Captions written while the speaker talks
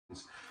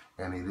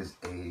and it is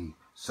a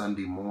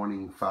Sunday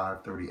morning,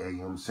 5:30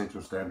 a.m.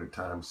 Central Standard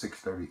Time,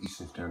 6:30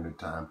 Eastern Standard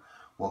Time.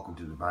 Welcome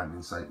to Divine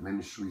Insight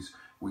Ministries.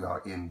 We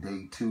are in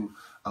day 2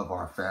 of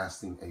our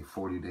fasting, a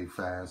 40-day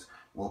fast.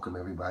 Welcome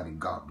everybody.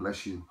 God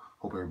bless you.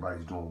 Hope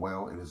everybody's doing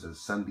well. It is a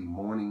Sunday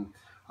morning.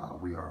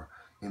 We are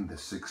in the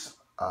 6th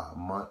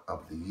month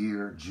of the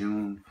year,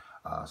 June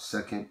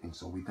 2nd. And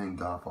so we thank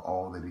God for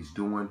all that he's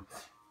doing.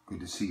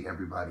 Good to see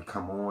everybody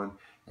come on.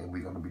 And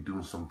we're going to be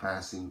doing some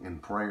fasting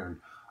and prayer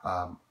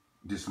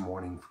this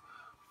morning,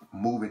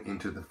 moving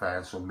into the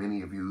fast. So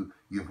many of you,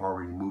 you've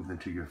already moved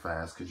into your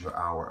fast because you're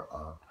an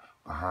hour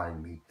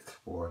behind me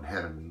or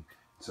ahead of me.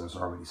 So it's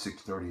already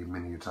 6:30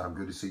 many of your time.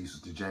 Good to see you,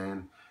 Sister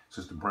Jan,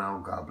 Sister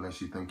Brown. God bless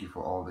you. Thank you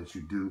for all that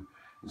you do.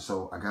 And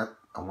so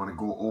I want to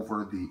go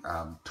over the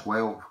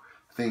 12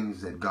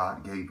 things that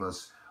God gave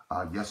us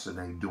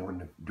yesterday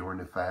during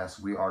the fast.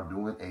 We are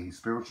doing a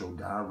spiritual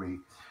diary,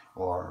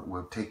 or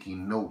we're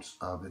taking notes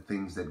of the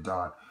things that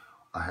God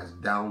has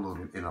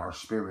downloaded in our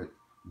spirit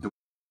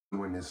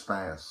during this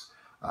fast.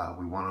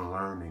 We want to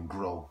learn and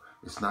grow.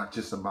 It's not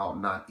just about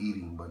not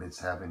eating, but it's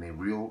having a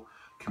real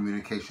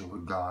communication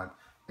with God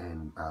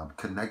and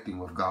connecting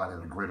with God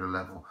at a greater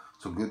level.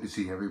 So good to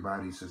see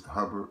everybody. Sister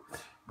Hubbard,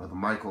 Brother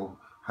Michael,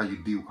 how you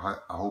do? I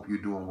hope you're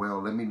doing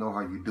well. Let me know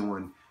how you're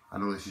doing. I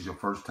know this is your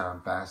first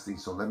time fasting,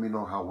 so let me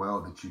know how well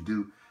that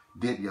you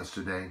did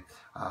yesterday.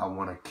 I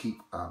want to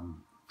keep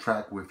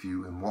track with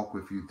you and walk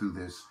with you through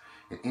this.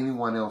 And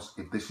anyone else,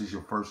 if this is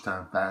your first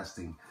time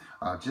fasting,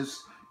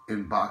 just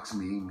inbox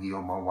me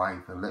or my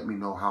wife, and let me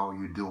know how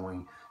you're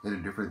doing and the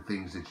different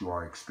things that you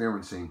are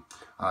experiencing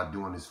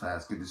during this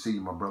fast. Good to see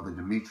you, my brother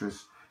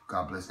Demetrius.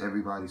 God bless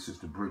everybody,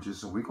 Sister Bridget.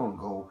 So we're going to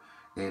go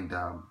and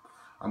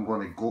I'm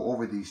going to go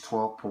over these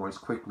 12 points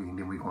quickly, and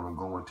then we're going to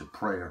go into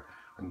prayer.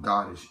 And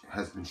God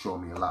has been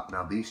showing me a lot.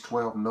 Now, these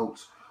 12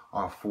 notes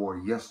are for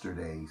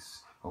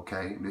yesterday's.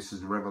 Okay, this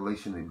is the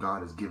revelation that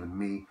God has given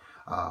me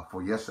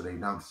for yesterday.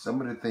 Now,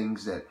 some of the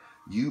things that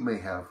you may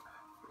have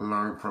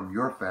learned from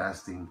your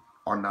fasting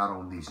are not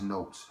on these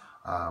notes.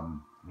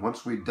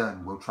 Once we're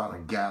done, we'll try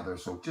to gather.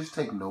 So just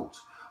take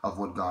notes of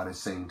what God is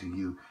saying to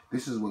you.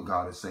 This is what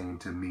God is saying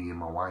to me and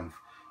my wife,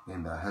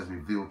 and has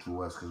revealed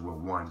to us because we're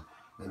one.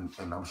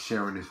 And I'm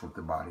sharing this with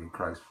the body of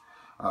Christ.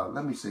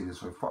 Let me say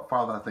this way.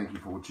 Father, I thank you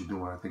for what you're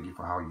doing. I thank you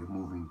for how you're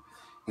moving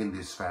in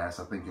this fast.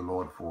 I thank you,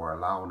 Lord, for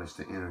allowing us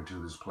to enter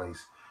into this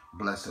place.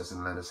 Bless us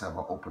and let us have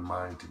an open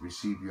mind to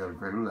receive you at a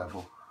greater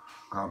level.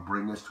 God,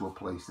 bring us to a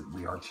place that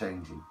we are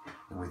changing.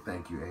 And we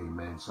thank you.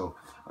 Amen. So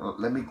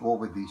let me go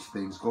over these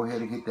things. Go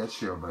ahead and hit that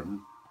share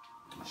button.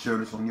 Share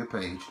this on your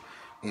page.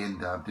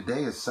 And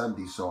today is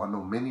Sunday, so I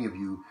know many of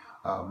you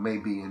may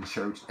be in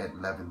church at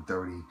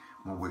 11:30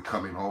 when we're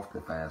coming off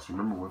the fast.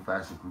 Remember, we're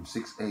fasting from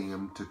 6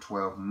 a.m. to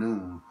 12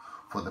 noon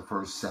for the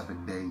first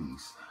 7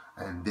 days.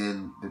 And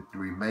then the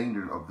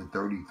remainder of the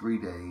 33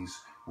 days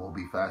will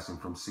be fasting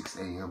from 6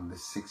 a.m. to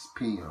 6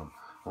 p.m.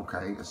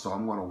 Okay, and so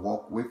I'm going to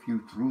walk with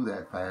you through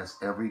that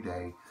fast every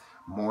day,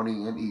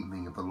 morning and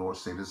evening, if the Lord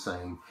say the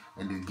same,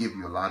 and to give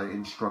you a lot of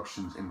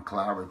instructions and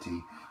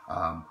clarity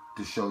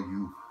to show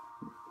you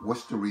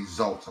what's the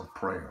results of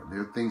prayer.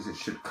 There are things that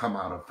should come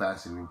out of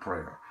fasting and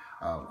prayer.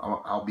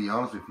 I'll be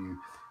honest with you,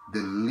 the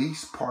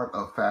least part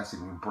of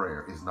fasting and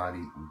prayer is not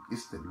eating.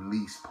 It's the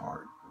least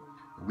part.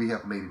 We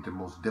have made it the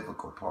most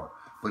difficult part,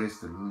 but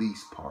it's the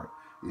least part.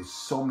 There's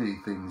so many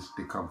things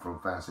that come from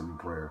fasting and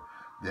prayer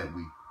that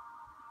we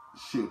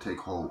should take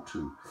hold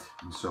to.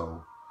 And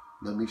so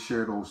let me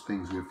share those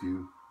things with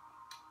you.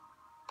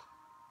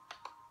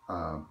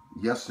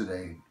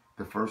 Yesterday,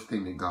 the first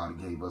thing that God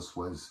gave us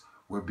was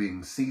we're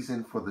being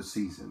seasoned for the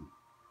season.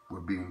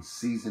 We're being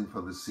seasoned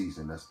for the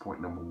season. That's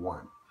point number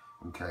 1.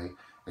 Okay.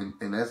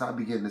 And as I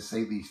begin to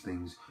say these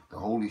things, the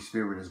Holy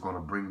Spirit is going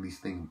to bring these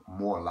things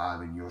more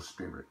alive in your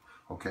spirit.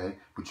 Okay.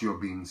 But you're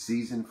being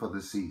seasoned for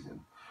the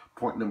season.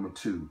 Point number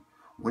 2,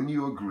 when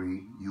you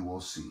agree, you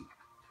will see.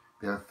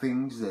 There are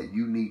things that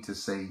you need to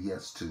say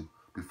yes to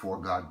before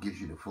God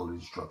gives you the full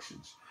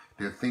instructions.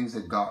 There are things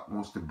that God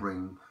wants to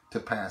bring to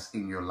pass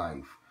in your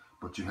life,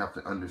 but you have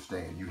to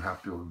understand. You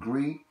have to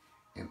agree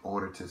in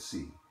order to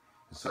see.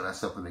 And so that's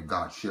something that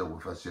God shared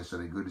with us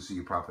yesterday. Good to see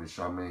you, Prophet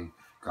Charmaine.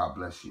 God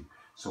bless you.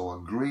 So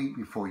agree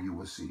before you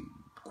will see.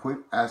 Quit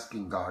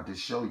asking God to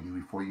show you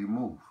before you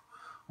move.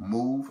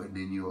 Move, and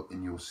then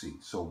you'll see.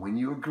 So when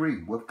you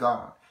agree with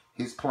God,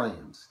 his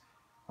plans,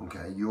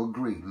 okay, you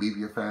agree. Leave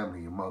your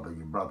family, your mother,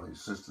 your brother, your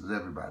sisters,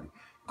 everybody.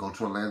 Go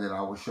to a land that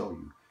I will show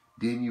you.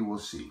 Then you will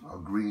see.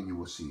 Agree and you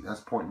will see.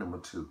 That's point number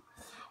 2.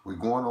 We're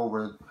going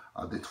over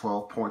the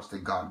 12 points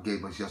that God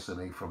gave us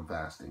yesterday from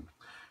fasting.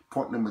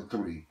 Point number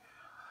 3,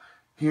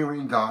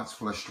 hearing God's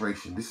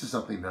frustration. This is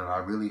something that I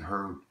really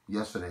heard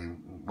yesterday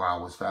while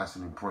I was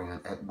fasting and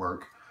praying at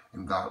work.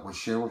 And God was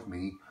sharing with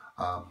me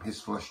his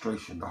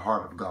frustration, the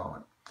heart of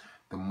God.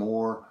 The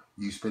more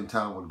you spend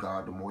time with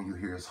God, the more you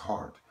hear his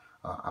heart.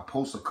 I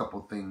posted a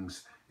couple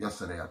things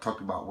yesterday. I talked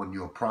about when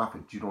you're a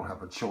prophet, you don't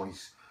have a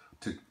choice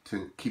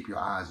to keep your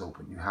eyes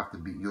open. You have to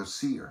be, you're a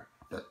seer.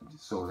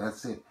 So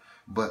that's it.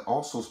 But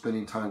also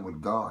spending time with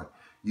God.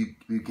 you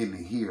begin to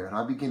hear. And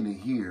I begin to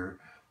hear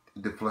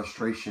the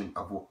frustration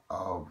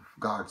of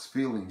God's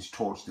feelings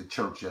towards the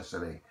church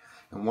yesterday.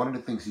 And one of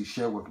the things he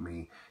shared with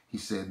me, he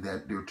said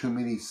that there are too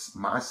many,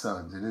 my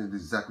sons, and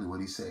this is exactly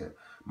what he said,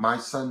 my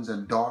sons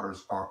and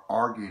daughters are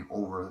arguing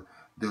over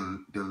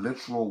the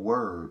literal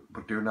word,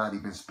 but they're not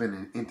even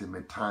spending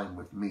intimate time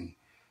with me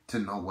to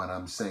know what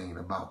I'm saying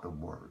about the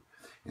word.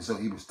 And so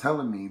he was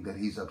telling me that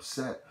he's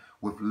upset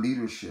with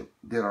leadership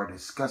that are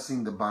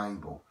discussing the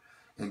Bible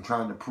and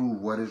trying to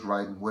prove what is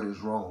right and what is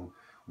wrong,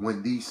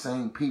 when these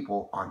same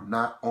people are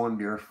not on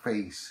their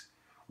face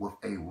with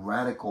a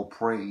radical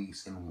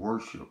praise and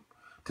worship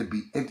to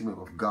be intimate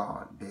with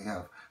God.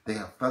 They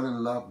have fell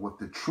in love with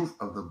the truth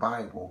of the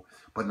Bible,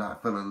 but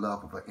not fell in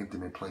love with an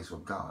intimate place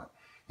with God.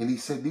 And he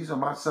said, these are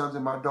my sons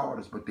and my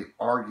daughters, but they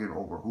arguing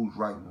over who's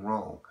right and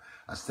wrong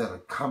instead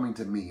of coming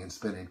to me and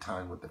spending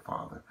time with the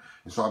Father.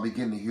 And so I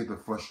begin to hear the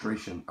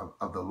frustration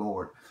of the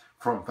Lord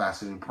from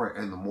fasting and prayer.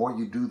 And the more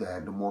you do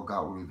that, the more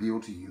God will reveal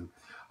to you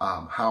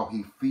how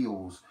he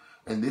feels.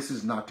 And this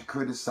is not to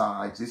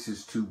criticize. This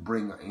is to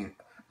bring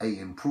a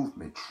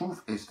improvement.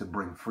 Truth is to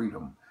bring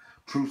freedom.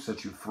 Truth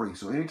sets you free.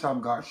 So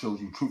anytime God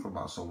shows you truth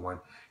about someone,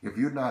 if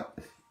you're not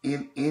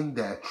in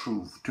that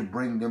truth to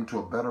bring them to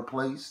a better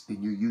place,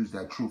 then you use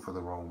that truth for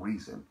the wrong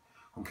reason.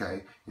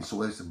 Okay? And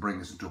so it's to bring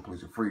us into a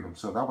place of freedom.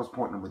 So that was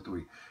point number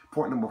 3.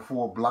 Point number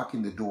 4,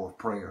 blocking the door of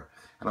prayer.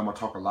 And I'm going to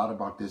talk a lot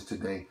about this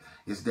today,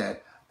 is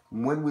that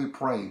when we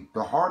pray,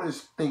 the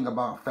hardest thing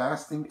about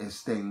fasting is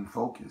staying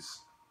focused.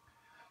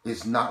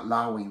 It's not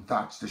allowing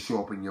thoughts to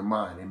show up in your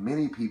mind. And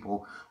many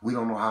people, we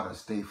don't know how to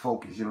stay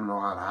focused. You don't know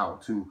how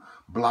to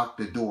block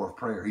the door of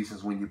prayer. He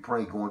says when you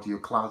pray, go into your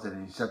closet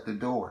and you shut the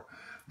door.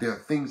 There are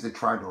things that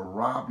try to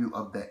rob you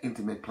of that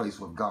intimate place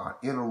with God.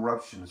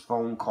 Interruptions,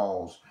 phone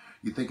calls.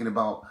 You're thinking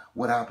about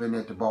what happened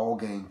at the ball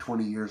game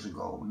 20 years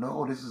ago.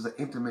 No, this is an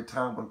intimate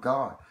time with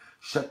God.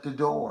 Shut the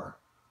door.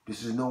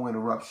 This is no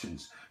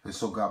interruptions. And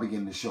so God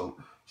began to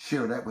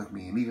share that with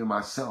me. And even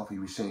myself, he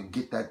was saying,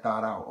 get that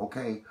thought out.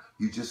 Okay,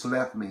 you just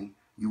left me.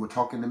 You were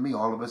talking to me.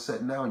 All of a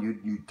sudden now you're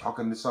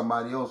talking to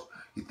somebody else.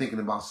 You're thinking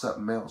about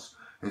something else.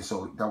 And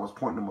so that was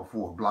point number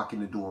 4,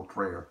 blocking the door of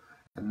prayer.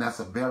 And that's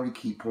a very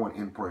key point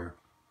in prayer.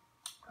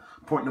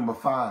 Point number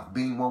 5,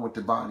 being one with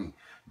the body.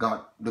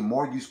 God, the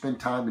more you spend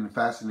time in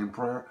fasting and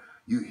prayer,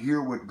 you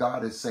hear what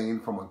God is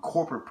saying from a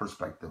corporate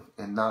perspective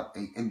and not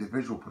an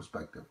individual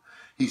perspective.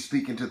 He's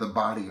speaking to the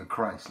body of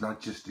Christ, not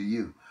just to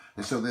you.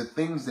 And so there are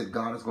things that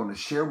God is going to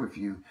share with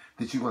you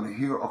that you're going to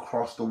hear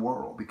across the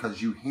world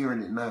because you're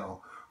hearing it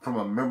now from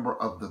a member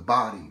of the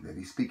body, that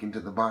he's speaking to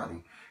the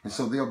body. And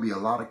so there'll be a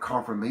lot of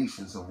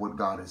confirmations of what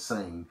God is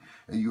saying.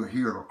 And you'll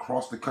hear it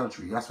across the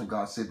country. That's what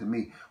God said to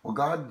me. Well,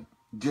 God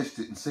just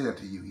didn't say that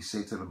to you. He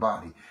said to the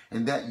body.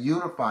 And that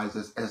unifies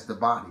us as the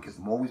body. Because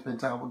the more we spend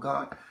time with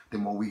God, the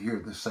more we hear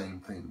the same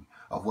thing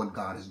of what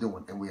God is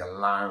doing. And we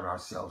align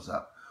ourselves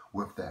up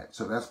with that.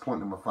 So that's point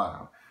number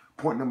 5.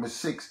 Point number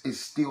 6 is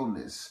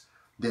stillness.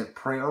 That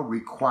prayer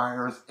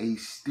requires a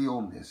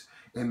stillness.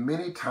 And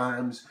many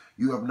times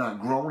you have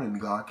not grown in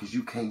God because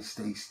you can't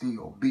stay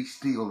still. Be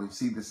still and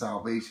see the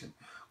salvation.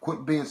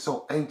 Quit being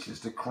so anxious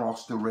to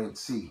cross the Red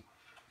Sea.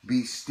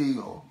 Be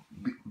still.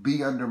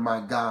 Be under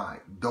my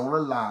guide. Don't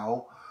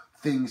allow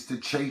things to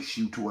chase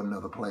you to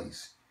another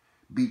place.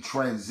 Be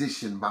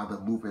transitioned by the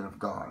movement of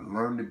God.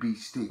 Learn to be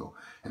still.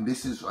 And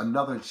this is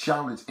another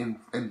challenge in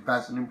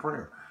fasting and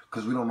prayer,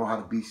 because we don't know how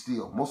to be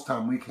still. Most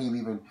time we can't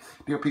even,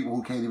 there are people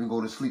who can't even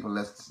go to sleep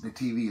unless the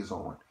TV is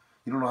on.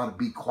 You don't know how to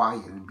be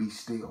quiet and be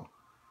still.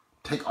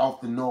 Take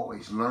off the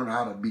noise. Learn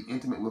how to be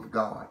intimate with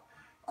God.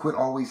 Quit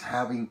always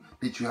having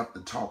that you have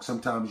to talk.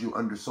 Sometimes you're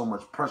under so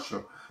much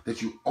pressure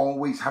that you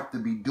always have to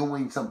be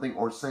doing something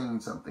or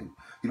saying something.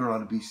 You don't know how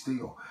to be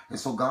still. And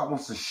so God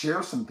wants to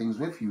share some things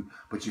with you,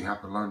 but you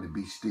have to learn to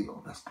be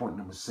still. That's point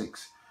number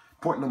 6.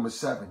 Point number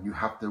 7, you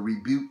have to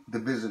rebuke the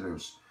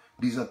visitors.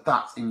 These are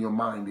thoughts in your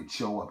mind that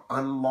show up.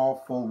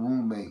 Unlawful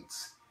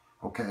roommates.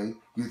 Okay?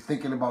 You're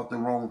thinking about the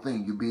wrong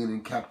thing. You're being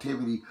in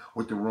captivity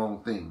with the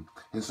wrong thing.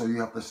 And so you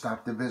have to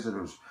stop the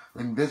visitors.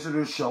 And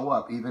visitors show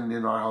up, even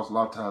in our house a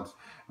lot of times,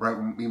 right?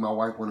 When me and my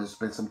wife want to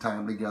spend some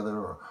time together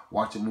or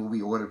watch a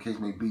movie or whatever the case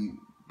may be,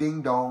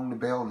 ding dong, the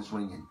bell is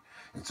ringing.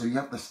 And so you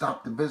have to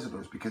stop the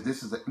visitors, because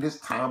this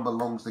time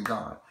belongs to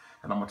God.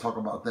 And I'm going to talk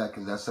about that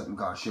because that's something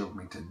God shared with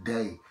me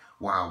today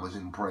while I was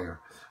in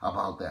prayer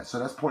about that. So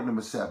that's point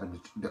number 7,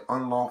 the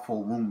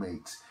unlawful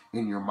roommates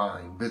in your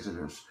mind,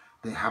 visitors.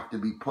 They have to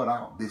be put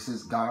out. This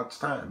is God's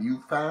time.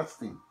 You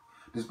fasting.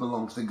 This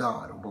belongs to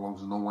God. It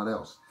belongs to no one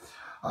else.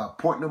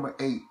 Point number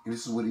 8, and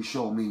this is what he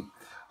showed me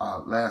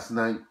last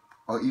night,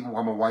 or even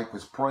while my wife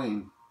was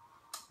praying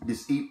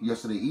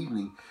yesterday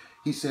evening.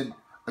 He said,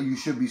 you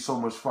should be so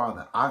much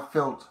farther. I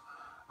felt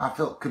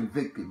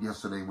convicted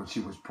yesterday when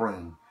she was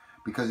praying,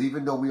 because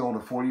even though we're on a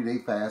 40-day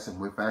fast and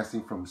we're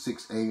fasting from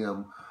 6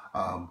 a.m.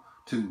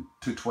 To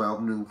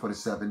 12 noon for the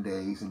 7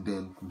 days, and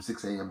then from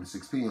 6 a.m. to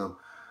 6 p.m.,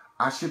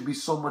 I should be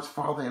so much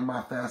farther in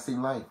my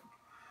fasting life.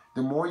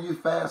 The more you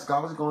fast,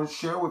 God is going to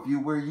share with you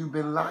where you've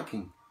been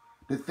lacking.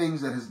 The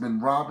things that has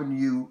been robbing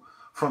you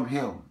from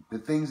him, the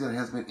things that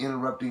has been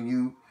interrupting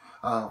you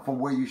from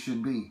where you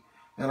should be.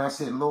 And I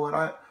said, Lord,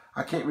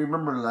 I can't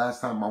remember the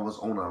last time I was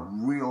on a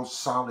real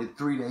solid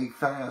 3-day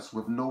fast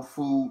with no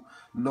food,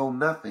 no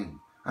nothing.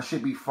 I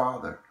should be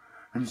Father.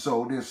 And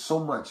so there's so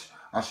much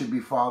I should be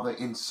Father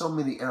in so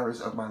many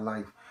areas of my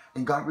life.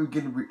 And God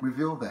began to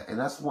reveal that. And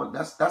that's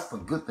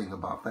the good thing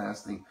about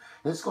fasting.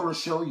 It's going to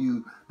show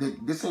you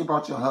that this ain't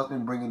about your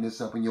husband bringing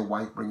this up and your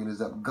wife bringing this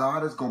up.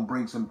 God is going to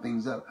bring some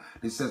things up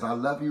that says, I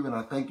love you and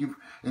I thank you.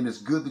 And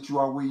it's good that you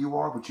are where you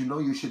are, but you know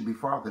you should be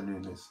farther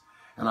than this.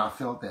 And I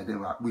felt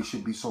that we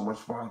should be so much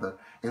farther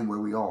in where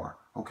we are.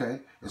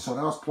 Okay? And so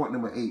that was point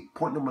number 8.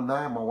 Point number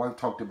 9, my wife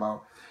talked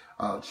about,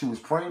 she was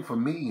praying for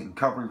me and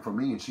covering for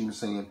me, and she was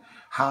saying,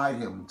 hide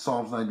him.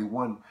 Psalms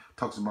 91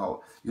 talks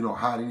about,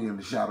 hiding in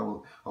the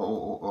shadow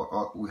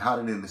or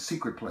hiding in the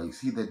secret place.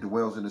 He that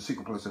dwells in the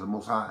secret place of the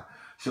Most High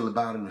shall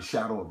abide in the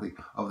shadow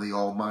of the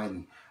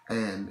Almighty.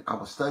 And I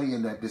was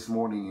studying that this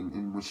morning,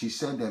 and when she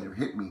said that, it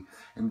hit me.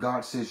 And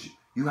God says,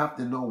 you have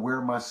to know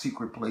where my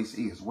secret place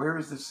is. Where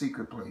is the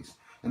secret place?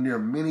 And there are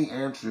many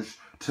answers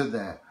to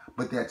that.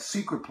 But that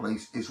secret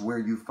place is where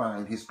you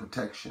find his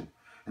protection.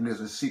 And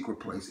there's a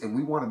secret place. And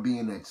we want to be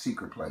in that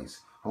secret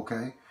place.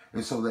 Okay?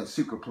 And so that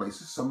secret place,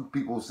 some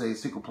people say a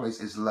secret place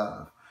is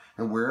love.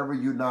 And wherever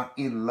you're not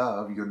in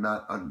love, you're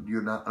not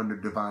under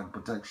divine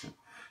protection.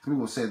 Some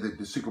people say that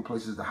the secret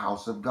place is the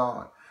house of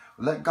God.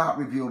 Let God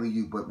reveal to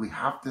you, but we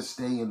have to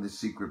stay in the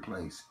secret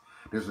place.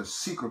 There's a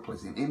secret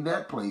place. And in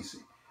that place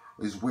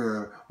is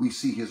where we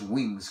see his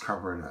wings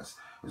covering us.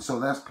 And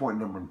so that's point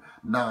number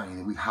 9,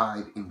 that we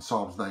hide in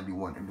Psalms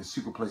 91, in the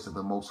secret place of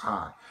the Most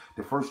High.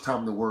 The first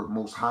time the word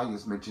Most High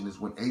is mentioned is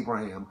when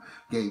Abraham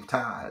gave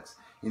tithes.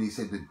 And he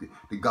said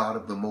the God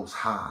of the Most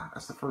High.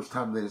 That's the first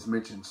time that it's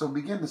mentioned. So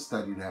begin to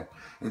study that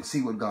and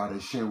see what God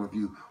is sharing with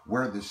you,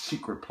 where the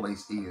secret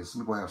place is.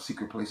 Some people have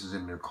secret places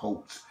in their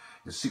coats,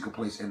 the secret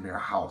place in their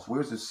house.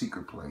 Where's the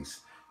secret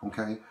place?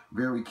 Okay,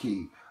 very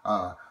key.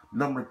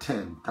 Number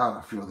 10, God,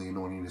 I feel the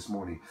anointing this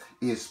morning,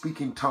 is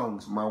speaking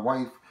tongues. My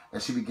wife,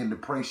 as she began to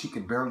pray, she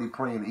could barely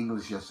pray in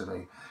English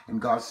yesterday.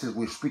 And God says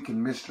we're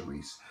speaking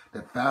mysteries.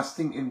 That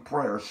fasting and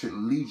prayer should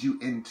lead you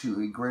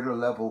into a greater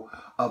level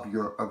of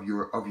your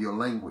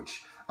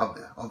language, of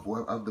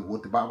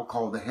what the Bible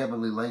calls the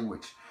heavenly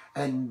language.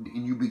 And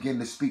you begin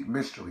to speak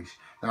mysteries.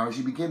 Now, as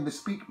you begin to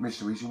speak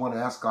mysteries, you want to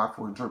ask God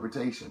for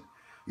interpretation.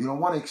 You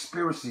don't want to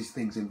experience these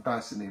things in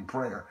fasting and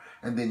prayer,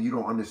 and then you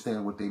don't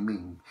understand what they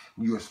mean.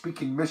 You are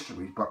speaking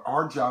mysteries, but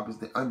our job is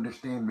to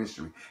understand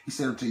mystery. He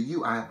said, unto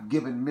you I have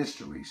given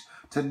mysteries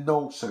to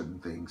know certain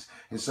things.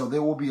 And so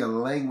there will be a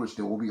language,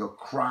 there will be a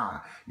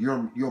cry.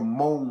 Your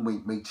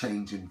moan may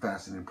change in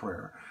fasting and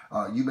prayer.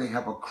 You may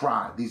have a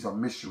cry. These are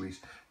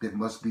mysteries that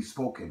must be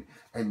spoken,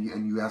 and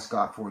you ask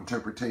God for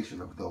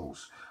interpretation of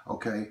those.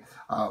 Okay.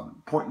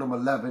 Point number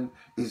 11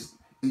 is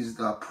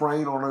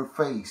praying on her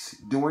face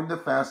during the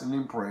fasting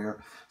and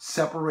prayer.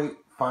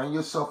 Find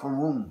yourself a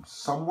room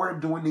somewhere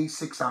during these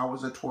 6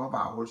 hours or 12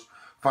 hours.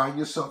 Find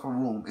yourself a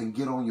room and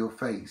get on your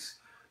face.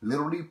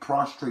 Literally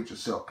prostrate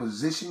yourself.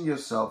 Position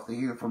yourself to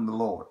hear from the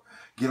Lord.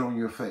 Get on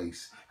your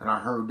face. And I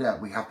heard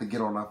that. We have to get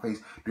on our face.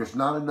 There's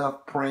not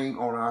enough praying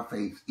on our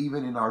face,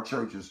 even in our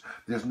churches.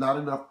 There's not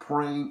enough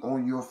praying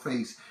on your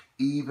face,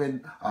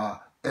 even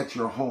at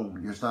your home.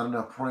 There's not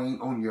enough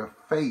praying on your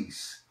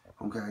face.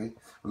 Okay,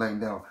 laying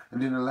down.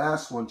 And then the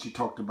last one she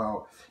talked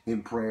about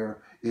in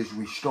prayer is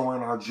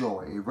restoring our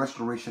joy, a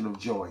restoration of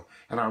joy.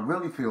 And I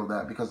really feel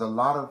that because a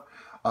lot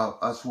of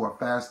us who are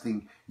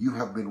fasting, you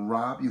have been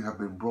robbed, you have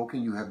been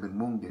broken, you have been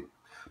wounded.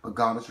 But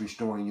God is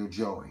restoring your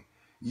joy.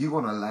 You're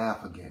going to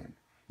laugh again.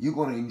 You're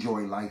going to enjoy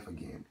life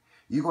again.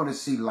 You're going to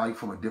see life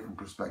from a different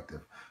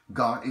perspective.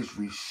 God is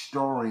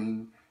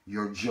restoring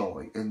your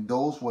joy. And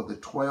those were the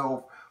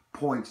 12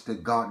 points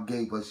that God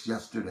gave us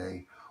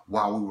yesterday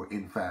while we were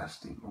in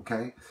fasting,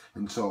 okay?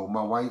 And so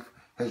my wife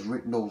has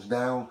written those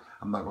down.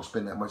 I'm not going to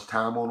spend that much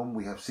time on them.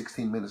 We have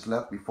 16 minutes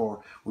left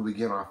before we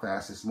begin our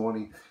fast this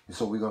morning. And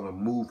so we're going to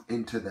move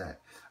into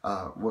that.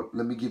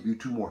 Let me give you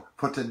 2 more.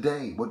 For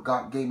today, what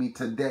God gave me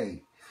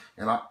today,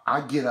 and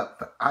I get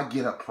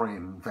up praying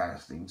and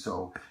fasting.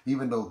 So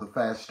even though the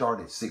fast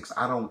started at 6,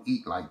 I don't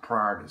eat like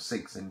prior to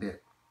 6 and then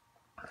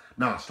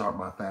now I start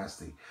my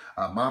fasting.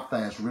 My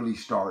fast really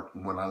starts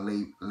when I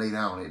lay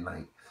down at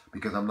night,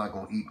 because I'm not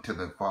going to eat till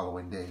the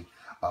following day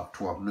of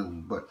 12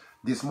 noon. But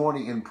this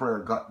morning in prayer,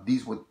 God,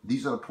 these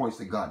are the points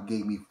that God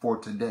gave me for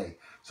today.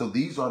 So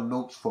these are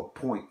notes for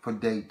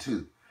day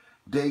 2.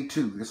 Day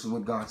 2, this is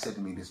what God said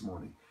to me this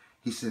morning.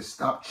 He says,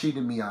 stop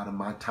cheating me out of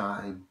my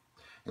time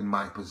and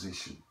my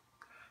position.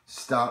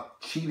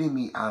 Stop cheating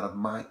me out of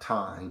my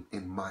time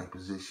and my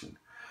position.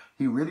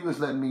 He really was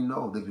letting me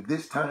know that if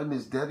this time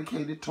is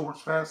dedicated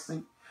towards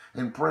fasting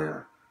and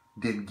prayer,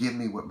 then give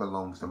me what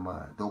belongs to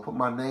mine. Don't put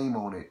my name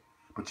on it,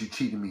 but you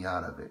cheated me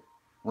out of it.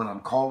 When I'm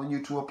calling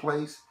you to a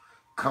place,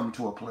 come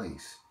to a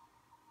place.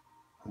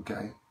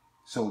 Okay?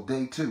 So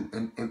day 2.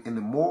 And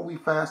the more we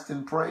fast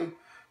and pray,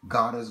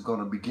 God is going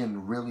to begin to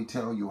really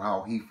tell you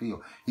how he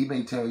feels. He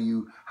may tell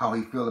you how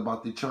he feels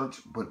about the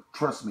church, but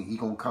trust me, he's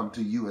going to come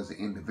to you as an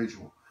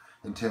individual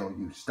and tell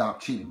you, stop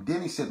cheating.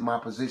 Then he said my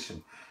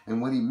position.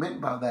 And what he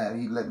meant by that,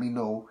 he let me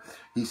know,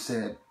 he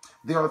said,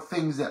 there are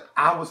things that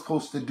I was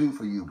supposed to do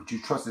for you, but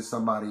you trusted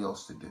somebody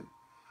else to do.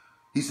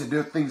 He said, there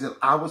are things that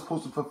I was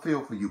supposed to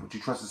fulfill for you, but you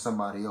trusted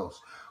somebody else.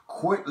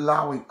 Quit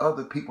allowing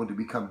other people to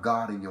become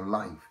God in your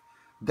life.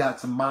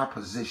 That's my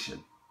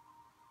position.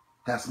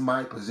 That's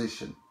my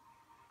position.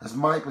 That's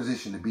my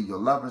position to be your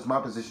lover. It's my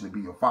position to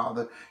be your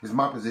father. It's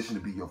my position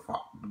to be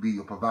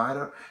your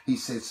provider. He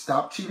said,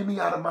 stop cheating me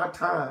out of my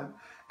time,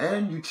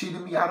 and you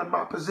cheated me out of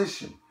my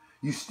position.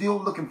 You're still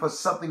looking for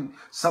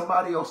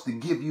somebody else to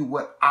give you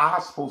what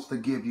I'm supposed to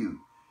give you.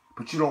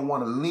 But you don't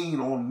want to lean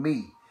on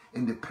me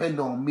and depend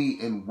on me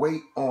and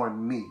wait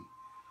on me.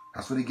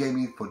 That's what he gave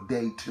me for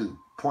day 2.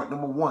 Point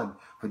number 1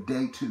 for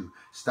day 2.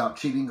 Stop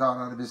cheating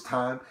God out of his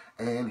time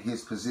and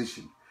his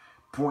position.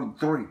 Point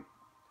 3.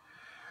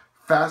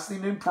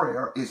 Fasting and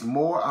prayer is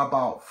more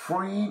about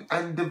freeing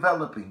and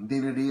developing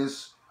than it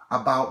is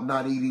about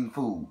not eating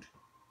food.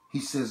 He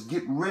says,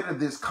 get rid of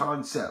this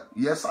concept.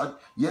 Yes,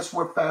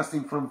 we're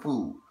fasting from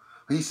food.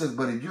 He says,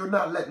 but if you're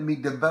not letting me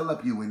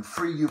develop you and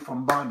free you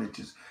from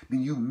bondages,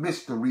 then you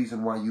missed the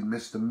reason why you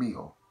missed the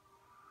meal.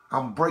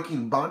 I'm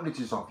breaking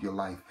bondages off your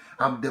life.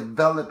 I'm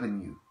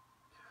developing you.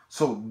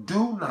 So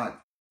do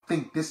not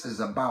think this is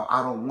about,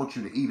 I don't want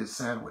you to eat a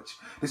sandwich.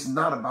 This is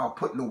not about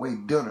putting away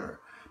dinner.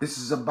 This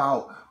is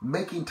about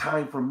making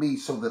time for me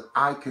so that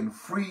I can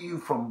free you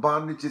from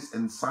bondages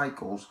and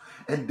cycles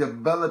and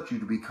develop you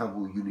to become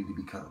who you need to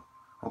become.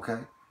 Okay?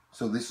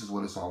 So this is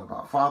what it's all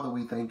about. Father,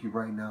 we thank you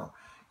right now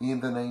in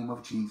the name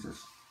of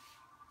Jesus.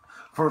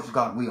 First,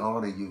 God, we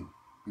honor you.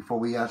 Before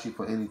we ask you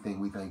for anything,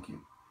 we thank you.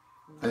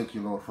 Thank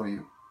you, Lord, for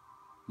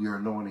your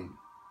anointing.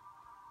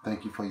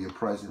 Thank you for your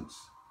presence.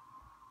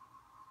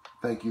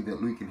 Thank you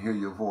that we can hear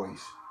your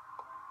voice.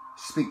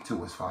 Speak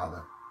to us,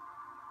 Father.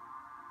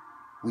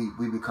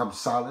 We become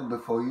silent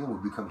before you and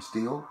we become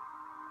still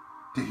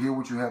to hear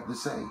what you have to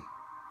say.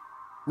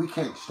 We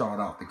can't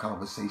start out the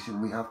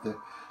conversation. We have to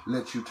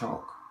let you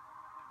talk.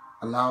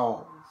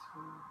 Allow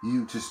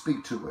you to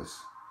speak to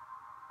us.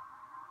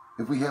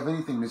 If we have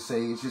anything to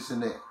say, it's just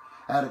an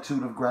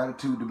attitude of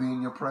gratitude to be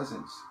in your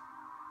presence.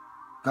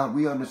 God,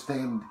 we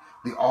understand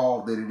the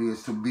awe that it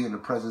is to be in the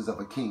presence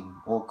of a king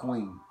or a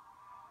queen,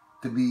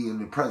 to be in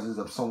the presence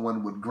of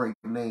someone with great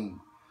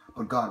name.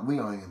 But God, we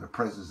are in the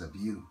presence of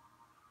you.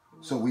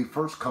 So we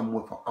first come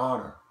with an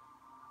honor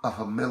of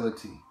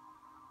humility,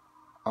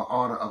 an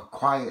honor of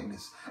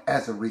quietness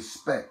as a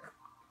respect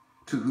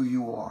to who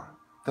you are.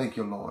 Thank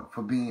you, Lord,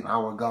 for being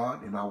our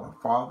God and our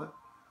Father.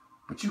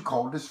 But you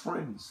called us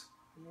friends.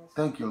 Yes.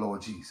 Thank you,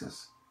 Lord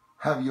Jesus.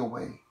 Have your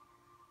way.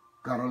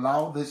 God,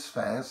 allow this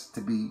fast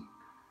to be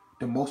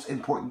the most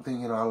important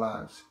thing in our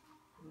lives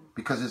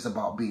because it's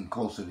about being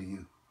closer to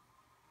you.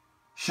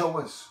 Show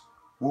us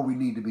where we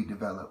need to be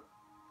developed.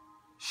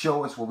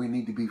 Show us where we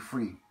need to be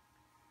free.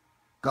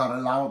 God,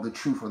 allow the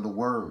truth of the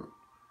word,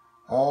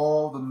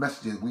 all the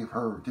messages we've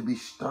heard to be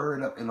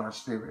stirred up in our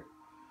spirit.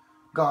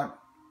 God,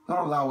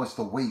 don't allow us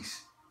to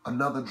waste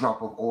another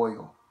drop of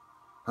oil,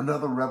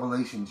 another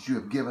revelation that you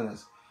have given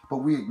us, but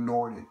we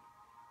ignored it.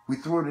 We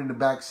threw it in the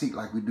back seat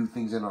like we do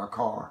things in our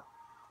car.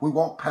 We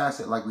walk past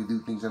it like we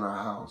do things in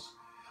our house.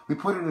 We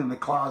put it in the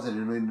closet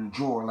and in the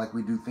drawer like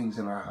we do things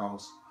in our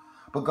house.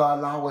 But God,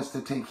 allow us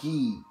to take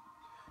heed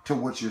to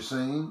what you're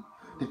saying,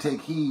 to take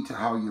heed to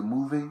how you're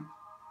moving,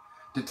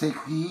 to take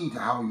heed to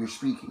how you're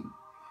speaking.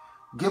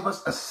 Give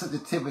us a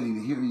sensitivity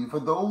to hear you. For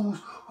those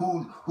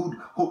whose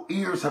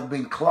ears have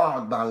been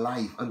clogged by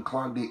life,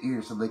 unclog their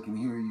ears so they can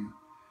hear you.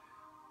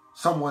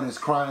 Someone is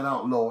crying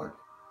out, Lord,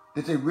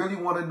 that they really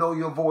want to know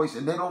your voice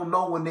and they don't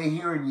know when they're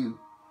hearing you.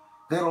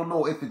 They don't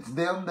know if it's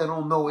them. They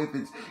don't know if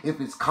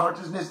it's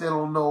consciousness. They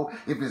don't know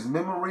if it's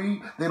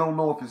memory. They don't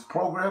know if it's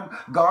program.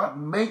 God,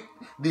 make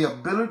the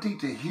ability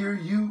to hear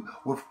you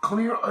with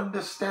clear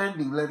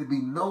understanding. Let it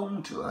be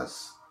known to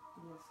us.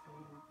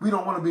 We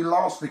don't want to be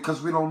lost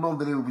because we don't know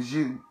that it was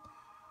you.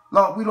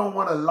 Lord, we don't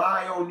want to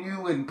lie on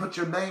you and put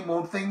your name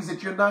on things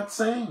that you're not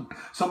saying.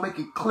 So make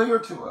it clear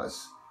to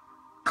us.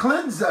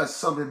 Cleanse us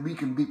so that we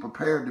can be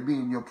prepared to be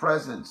in your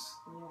presence.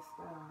 Yes,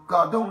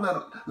 God, don't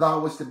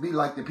allow us to be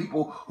like the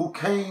people who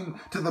came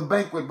to the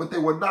banquet, but they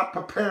were not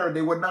prepared.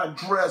 They were not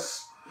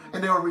dressed,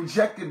 and they were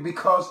rejected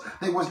because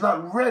they was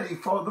not ready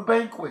for the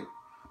banquet.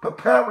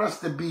 Prepare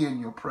us to be in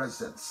your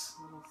presence.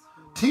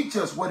 Teach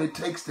us what it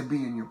takes to be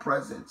in your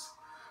presence.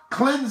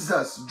 Cleanse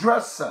us,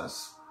 dress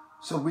us,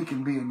 so we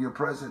can be in your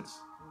presence.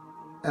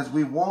 As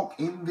we walk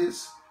in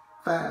this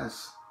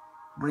fast,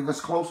 bring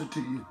us closer to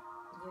you.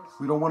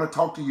 We don't want to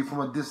talk to you from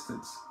a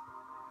distance.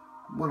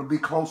 We want to be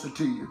closer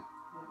to you.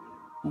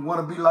 We want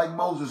to be like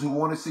Moses, who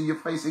want to see your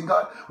face. And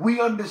God, we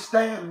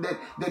understand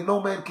that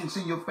no man can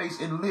see your face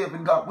and live.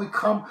 And God, we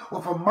come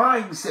with a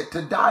mindset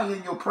to die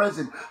in your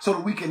presence so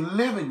that we can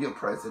live in your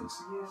presence.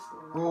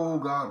 Oh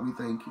God, we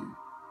thank you.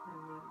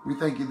 We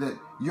thank you that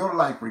your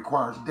life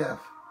requires death.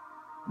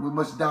 We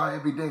must die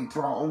every day to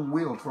our own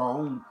will, to our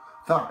own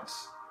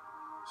thoughts.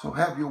 So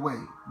have your way.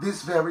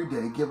 This very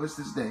day, give us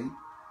this day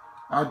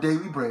our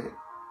daily bread.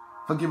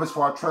 Forgive us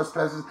for our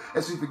trespasses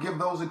as we forgive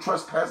those who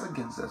trespass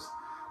against us.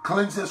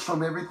 Cleanse us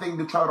from everything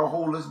to try to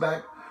hold us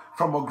back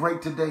from a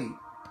great today.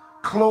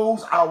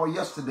 Close our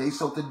yesterday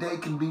so today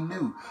can be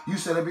new. You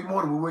said every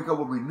morning we wake up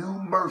with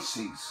renewed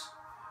mercies.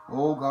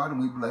 Oh God, and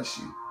we bless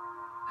you.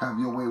 Have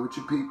your way with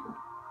your people.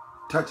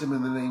 Touch them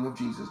in the name of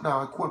Jesus.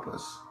 Now equip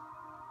us.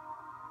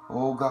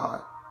 Oh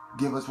God,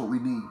 give us what we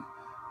need.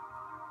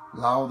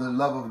 Allow the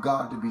love of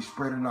God to be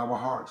spread in our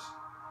hearts.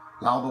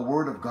 Allow the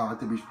word of God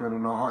to be spread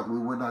in our heart that we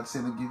would not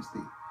sin against thee.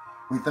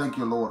 We thank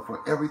you, Lord,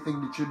 for everything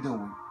that you're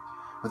doing.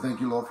 We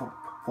thank you, Lord,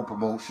 for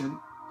promotion.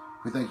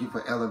 We thank you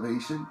for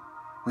elevation.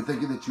 We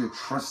thank you that you're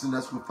trusting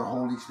us with the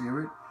Holy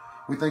Spirit.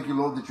 We thank you,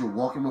 Lord, that you're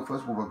walking with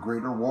us with a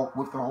greater walk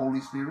with the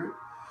Holy Spirit.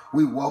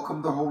 We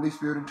welcome the Holy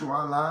Spirit into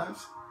our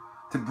lives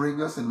to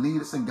bring us and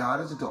lead us and guide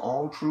us into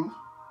all truth.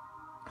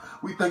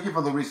 We thank you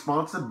for the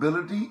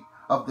responsibility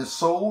of the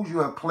souls you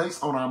have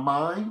placed on our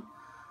mind,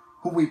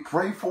 who we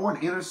pray for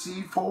and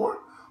intercede for,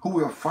 who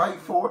we'll fight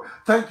for.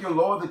 Thank you,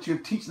 Lord, that you're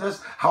teaching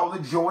us how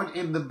to join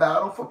in the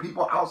battle for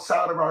people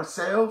outside of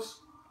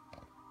ourselves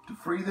to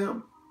free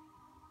them.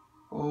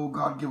 Oh,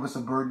 God, give us a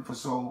burden for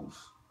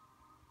souls.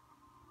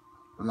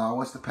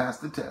 Allow us to pass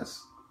the test.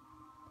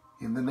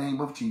 In the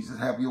name of Jesus,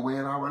 have your way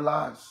in our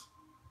lives.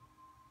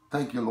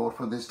 Thank you, Lord,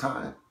 for this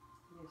time.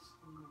 Yes,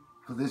 amen.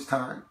 For this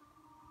time.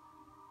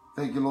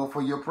 Thank you, Lord,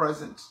 for your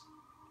presence.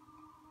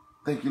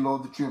 Thank you,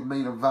 Lord, that you have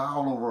made a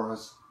vow over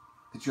us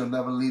that you'll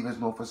never leave us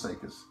nor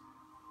forsake us.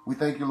 We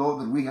thank you,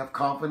 Lord, that we have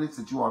confidence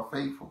that you are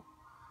faithful.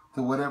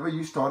 That whatever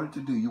you started to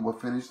do, you will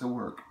finish the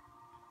work.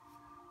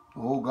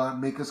 Oh,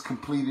 God, make us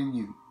complete in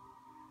you.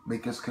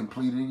 Make us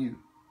complete in you.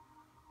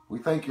 We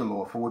thank you,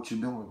 Lord, for what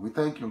you're doing. We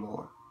thank you,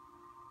 Lord.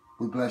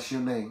 We bless your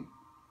name.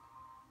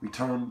 We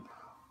turn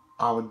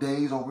our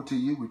days over to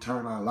you. We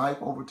turn our life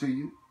over to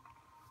you.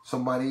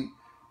 Somebody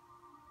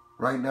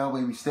right now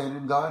may be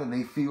standing, God, and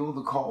they feel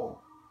the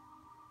call.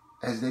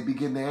 As they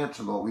begin to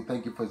answer, Lord, we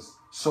thank you for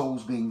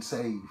souls being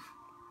saved.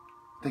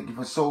 Thank you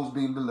for souls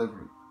being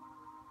delivered.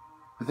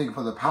 We thank you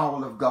for the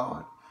power of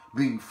God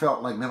being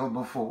felt like never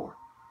before.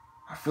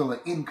 I feel an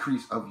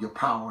increase of your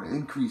power, an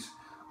increase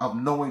of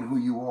knowing who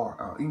you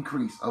are, an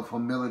increase of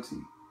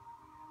humility.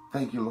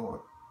 Thank you,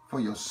 Lord, for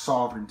your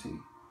sovereignty,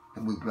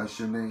 and we bless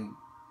your name.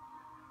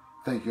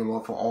 Thank you,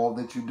 Lord, for all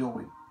that you're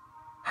doing.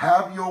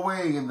 Have your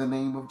way in the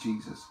name of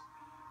Jesus.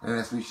 And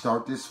as we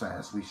start this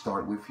fast, we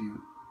start with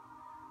you.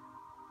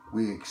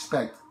 We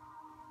expect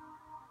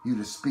you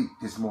to speak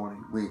this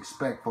morning. We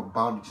expect for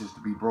bondages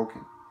to be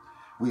broken.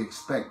 We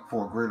expect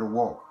for a greater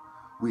walk.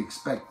 We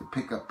expect to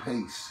pick up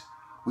pace.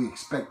 We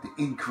expect to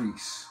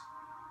increase.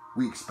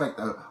 We expect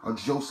a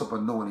Joseph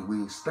anointing.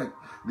 We expect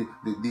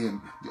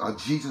a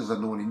Jesus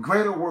anointing.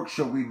 Greater work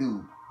shall we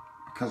do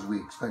because we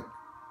expect.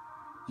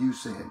 You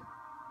said,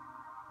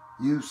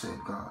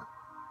 God,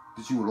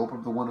 that you will open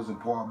up the windows and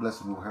pour out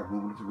blessings. We will have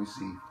room to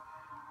receive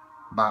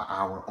by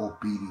our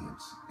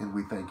obedience. And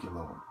we thank you,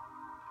 Lord.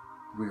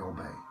 We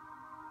obey.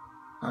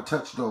 Now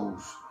touch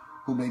those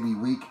who may be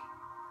weak,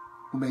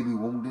 who may be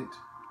wounded.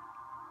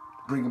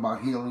 Bring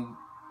about healing.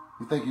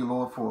 We thank you,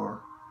 Lord,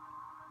 for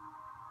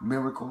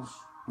miracles.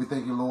 We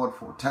thank you, Lord,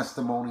 for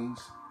testimonies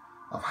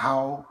of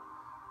how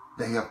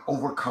they have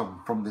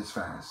overcome from this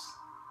fast.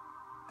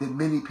 That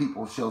many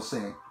people shall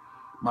say,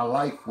 my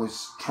life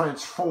was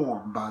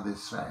transformed by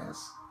this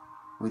fast.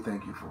 We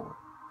thank you for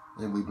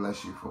it. And we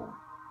bless you for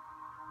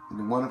it. In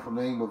the wonderful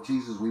name of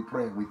Jesus, we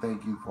pray and we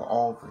thank you for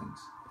all things.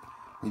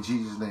 In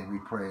Jesus' name we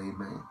pray,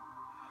 amen.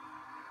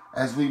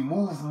 As we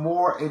move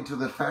more into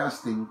the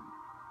fasting,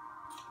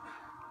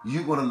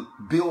 you're going to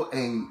build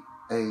a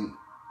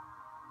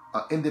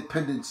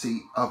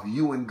independency of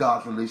you and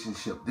God's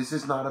relationship. This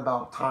is not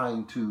about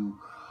tying to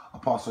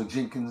Apostle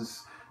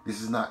Jenkins.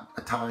 This is not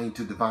a tying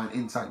to Divine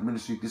Insight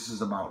Ministry. This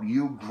is about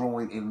you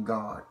growing in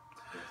God.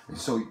 And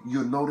so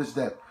you'll notice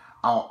that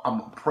I'm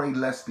going to pray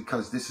less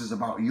because this is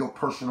about your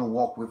personal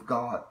walk with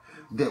God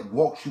that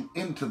walks you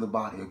into the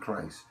body of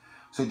Christ.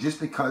 So just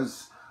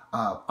because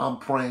I'm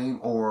praying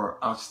or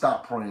I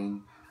stop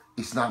praying,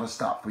 it's not a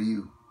stop for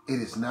you.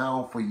 It is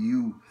now for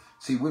you.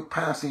 See, we're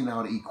passing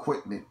out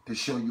equipment to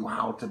show you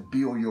how to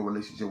build your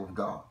relationship with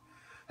God.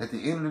 At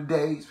the end of the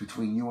day, it's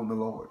between you and the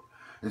Lord.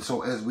 And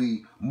so as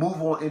we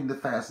move on into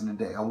fasting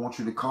today, I want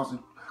you to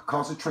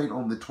concentrate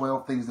on the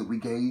 12 things that we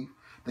gave,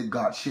 that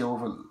God shared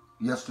over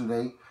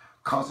yesterday.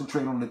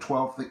 Concentrate on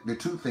the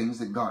 2 things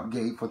that God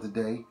gave for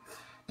today.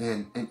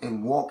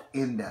 And walk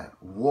in that.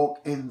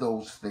 Walk in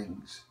those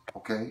things.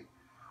 Okay?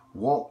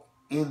 Walk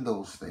in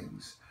those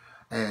things.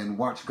 And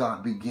watch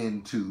God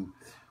begin to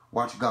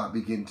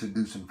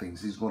do some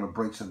things. He's going to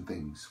break some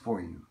things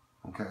for you.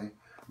 Okay?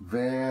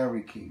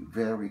 Very key.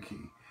 Very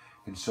key.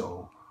 And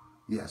so,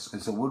 yes.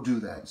 And so we'll do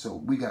that. So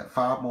we got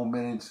 5 more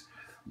minutes.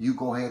 You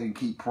go ahead and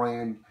keep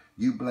praying.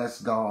 You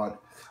bless God.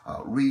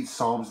 Read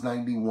Psalms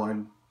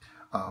 91.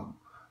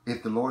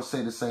 If the Lord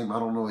say the same, I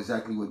don't know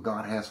exactly what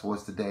God has for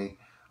us today.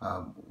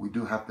 We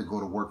do have to go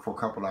to work for a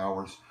couple of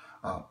hours.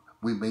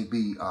 we may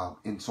be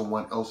in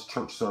someone else's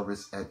church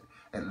service at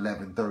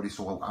 11:30,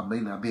 so I may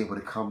not be able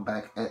to come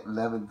back at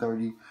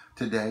 11:30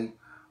 today.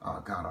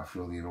 God, I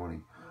feel the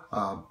anointing.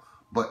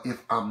 But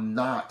if I'm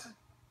not,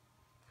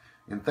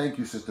 and thank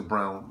you, Sister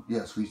Brown.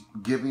 Yes,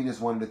 giving is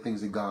one of the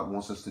things that God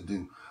wants us to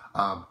do.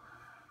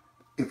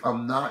 If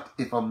I'm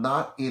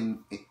not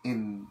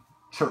in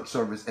church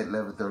service at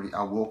 11:30,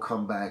 I will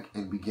come back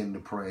and begin to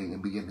pray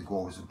and begin to go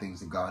over some things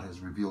that God has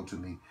revealed to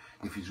me.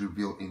 If He's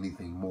revealed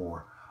anything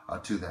more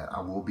to that, I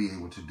will be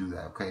able to do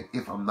that. Okay.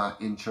 If I'm not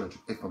in church,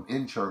 if I'm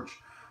in church,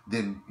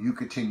 then you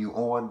continue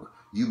on.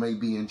 You may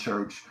be in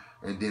church,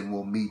 and then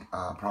we'll meet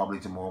probably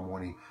tomorrow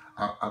morning.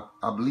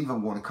 I believe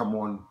I'm going to come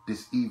on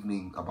this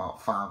evening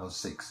about 5 or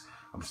 6.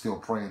 I'm still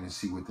praying and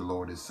see what the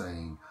Lord is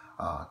saying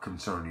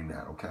concerning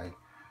that. Okay.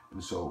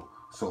 And so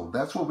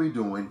that's what we're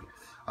doing.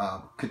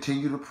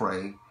 Continue to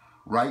pray.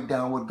 Write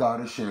down what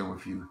God is sharing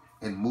with you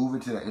and move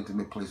into that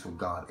intimate place with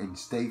God and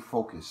stay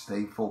focused,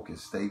 stay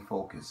focused, stay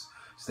focused,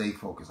 stay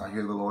focused. I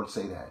hear the Lord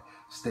say that.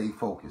 Stay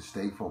focused,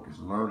 stay focused.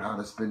 Learn how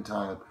to spend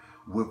time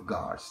with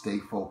God. Stay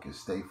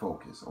focused,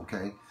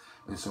 okay?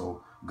 And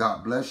so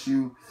God bless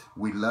you.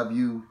 We love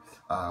you.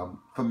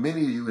 For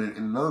many of you, and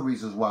another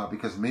reason why,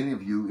 because many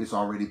of you, it's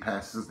already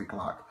past 6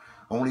 o'clock.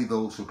 Only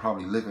those who are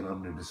probably living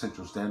under the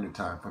Central Standard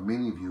Time. For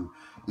many of you,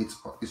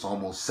 it's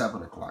almost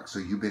 7 o'clock. So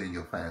you've been in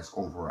your fast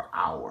over an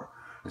hour.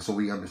 And so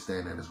we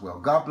understand that as well.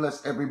 God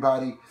bless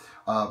everybody.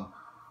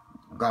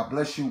 God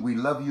bless you. We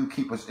love you.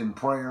 Keep us in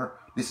prayer.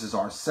 This is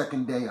our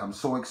second day. I'm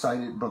so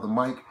excited. Brother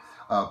Mike,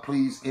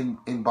 please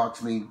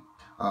inbox me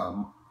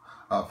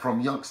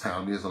from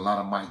Youngstown. There's a lot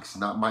of Mikes.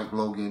 Not Mike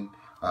Logan,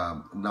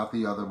 not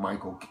the other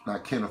Michael,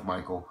 not Kenneth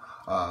Michael,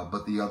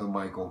 but the other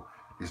Michael.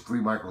 There's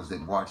 3 Michaels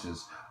that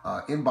watches.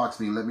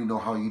 Inbox me. Let me know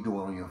how you're doing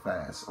on your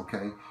fast,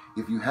 okay?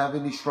 If you have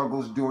any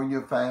struggles during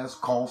your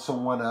fast, call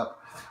someone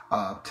up,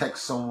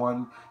 text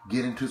someone,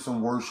 get into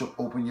some worship,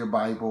 open your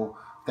Bible.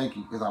 Thank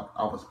you, because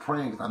I was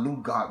praying because I knew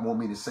God wanted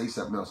me to say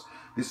something else.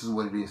 This is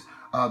what it is.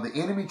 The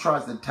enemy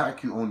tries to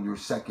attack you on your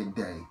second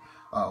day.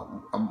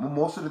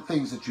 Most of the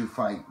things that you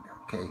fight,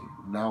 okay,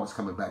 now it's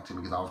coming back to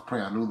me because I was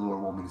praying. I knew the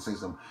Lord wanted me to say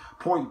something.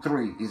 Point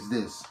 3 is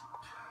this,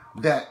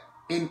 that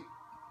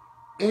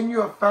in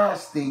your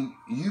fasting,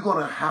 you're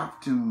going to have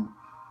to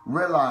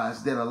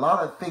realize that a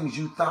lot of things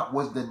you thought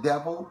was the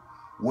devil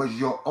was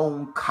your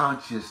own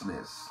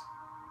consciousness.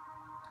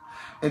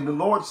 And the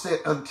Lord said,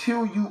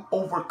 until you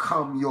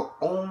overcome your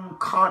own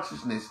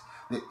consciousness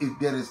that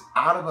is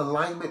out of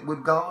alignment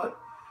with God,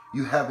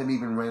 you haven't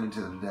even ran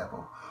into the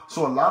devil.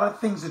 So a lot of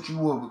things that you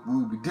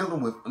will be dealing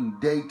with in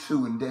day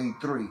 2 and day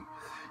 3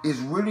 is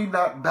really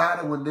not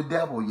battling the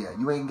devil yet.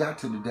 You ain't got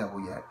to the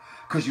devil yet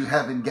because you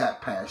haven't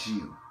got past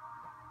you.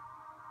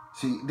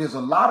 See, there's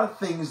a lot of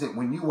things that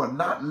when you are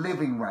not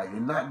living right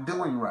and not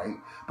doing right,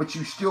 but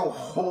you still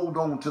hold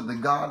on to the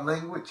God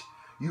language,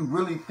 you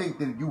really think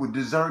that you were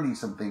discerning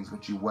some things,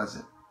 but you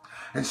wasn't.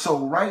 And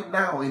so right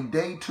now in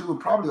day 2 and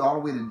probably all the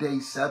way to day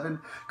 7,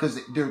 because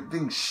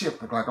things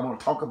shift. Like I'm going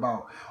to talk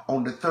about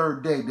on the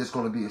 3rd day, there's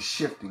going to be a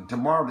shifting.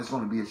 Tomorrow there's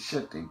going to be a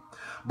shifting.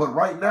 But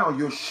right now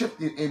you're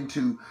shifting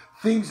into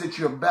things that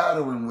you're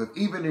battling with.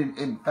 Even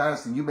in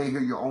fasting, you may hear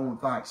your own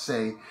thoughts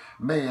say,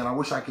 man, I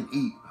wish I could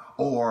eat.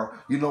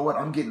 Or, you know what,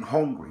 I'm getting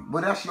hungry.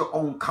 But that's your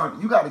own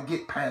content. You got to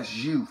get past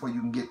you before you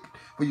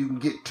can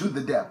get to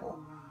the devil.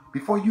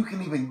 Before you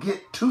can even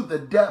get to the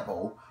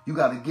devil, you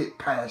got to get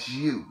past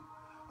you.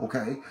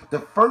 Okay? The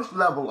first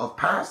level of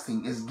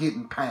fasting is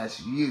getting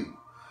past you.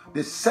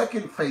 The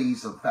second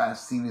phase of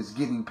fasting is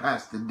getting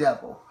past the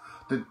devil.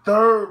 The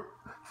third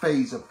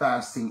phase of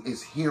fasting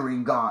is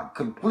hearing God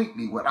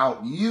completely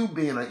without you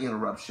being an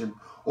interruption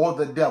or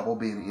the devil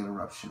being an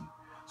interruption.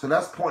 So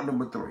that's point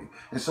number 3.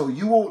 And so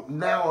you will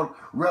now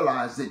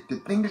realize that the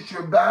thing that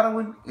you're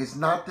battling is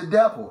not the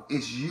devil.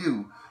 It's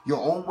you. Your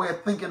own way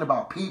of thinking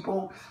about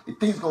people.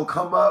 Things going to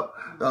come up.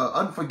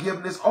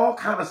 Unforgiveness. All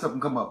kind of stuff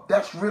can come up.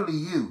 That's really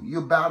you.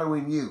 You're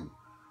battling you.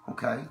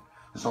 Okay?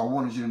 And so I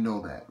wanted you to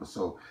know that.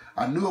 So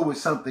I knew it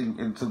was something,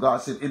 and so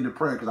God said in the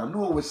prayer, because I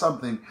knew it was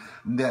something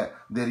that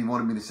He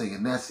wanted me to say,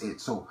 and that's it.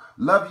 So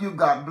love you.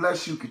 God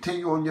bless you.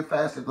 Continue on your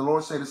fast. If the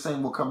Lord say the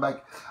same, we'll come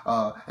back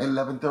at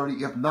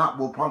 11:30. If not,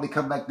 we'll probably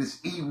come back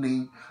this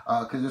evening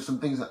because there's some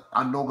things that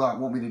I know God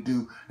want me to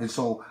do, and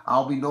so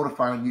I'll be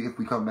notifying you if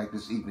we come back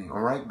this evening.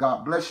 All right?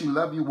 God bless you.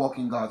 Love you. Walk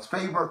in God's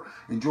favor.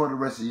 Enjoy the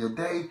rest of your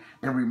day.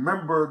 And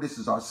remember, this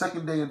is our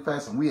 2nd day in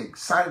fast, and we're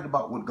excited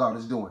about what God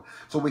is doing.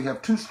 So we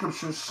have 2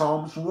 scriptures,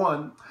 Psalms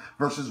 1,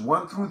 verses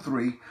 1 through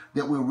 3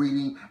 that we're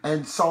reading,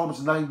 and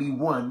Psalms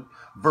 91,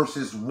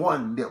 verses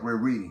 1 that we're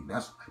reading.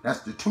 That's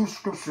the 2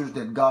 scriptures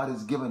that God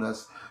has given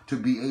us to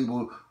be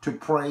able to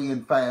pray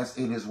and fast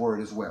in his word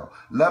as well.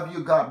 Love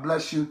you. God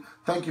bless you.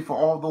 Thank you for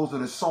all those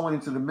that are sowing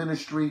into the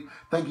ministry.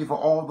 Thank you for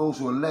all those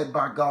who are led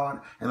by God.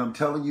 And I'm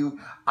telling you,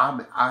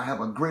 I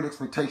have a great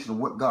expectation of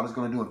what God is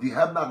going to do. If you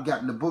have not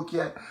gotten the book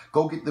yet,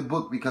 go get the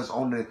book, because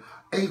on the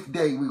 8th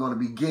day, we're going to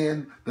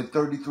begin the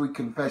 33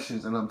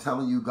 confessions. And I'm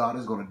telling you, God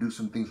is going to do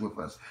some things with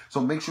us. So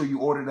make sure you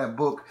order that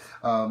book.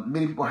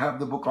 Many people have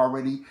the book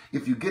already.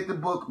 If you get the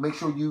book, make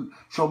sure you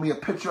show me a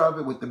picture of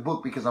it with the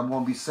book, because I'm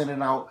going to be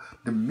sending out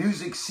the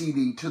music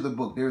CD to the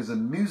book. There's a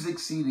music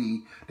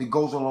CD that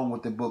goes along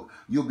with the book.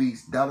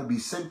 That'll be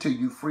sent to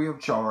you free of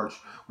charge.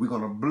 We're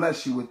going to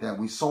bless you with that.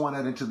 We're sowing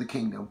that into the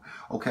kingdom.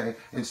 Okay.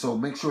 And so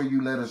make sure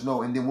you let us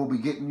know. And then we'll be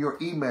getting your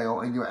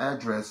email and your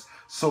address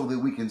so that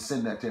we can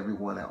send that to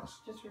everyone else.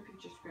 Just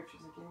repeat your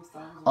scriptures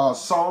again.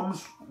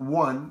 Psalms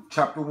 1,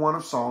 chapter 1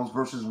 of Psalms,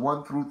 verses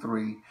 1 through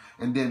 3.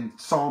 And then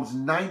Psalms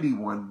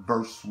 91,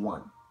 verse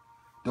 1.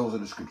 Those are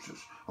the scriptures.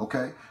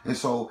 Okay. And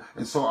so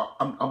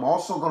I'm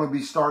also going to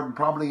be starting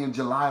probably in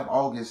July of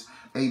August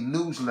a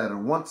newsletter.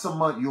 Once a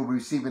month, you'll be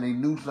receiving a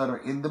newsletter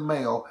in the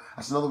mail.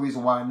 That's another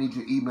reason why I need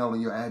your email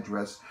and your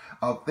address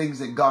of things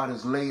that God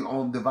has laid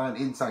on Divine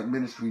Insight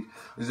Ministry.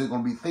 Is there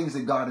going to be things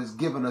that God has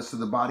given us to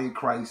the body of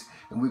Christ,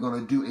 and we're going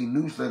to do a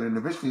newsletter, and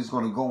eventually it's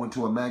going to go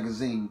into a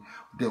magazine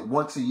that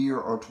once a year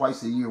or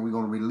twice a year we're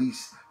going to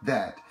release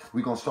that.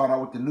 We're going to start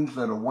out with the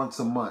newsletter once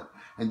a month,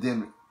 and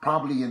then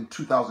probably in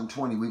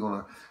 2020 we're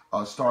going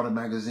to start a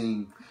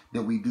magazine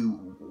that we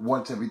do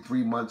once every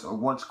 3 months or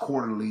once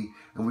quarterly,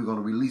 and we're going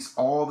to release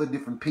all the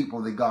different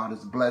people that God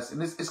has blessed.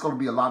 And it's going to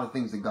be a lot of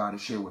things that God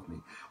has shared with me.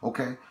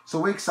 Okay,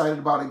 so we're excited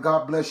about it.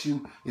 God bless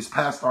you. It's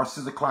past our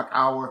 6 o'clock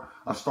hour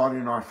of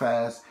starting our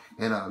fast,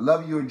 and I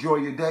love you. Enjoy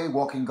your day.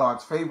 Walk in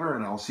God's favor,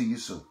 and I'll see you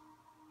soon.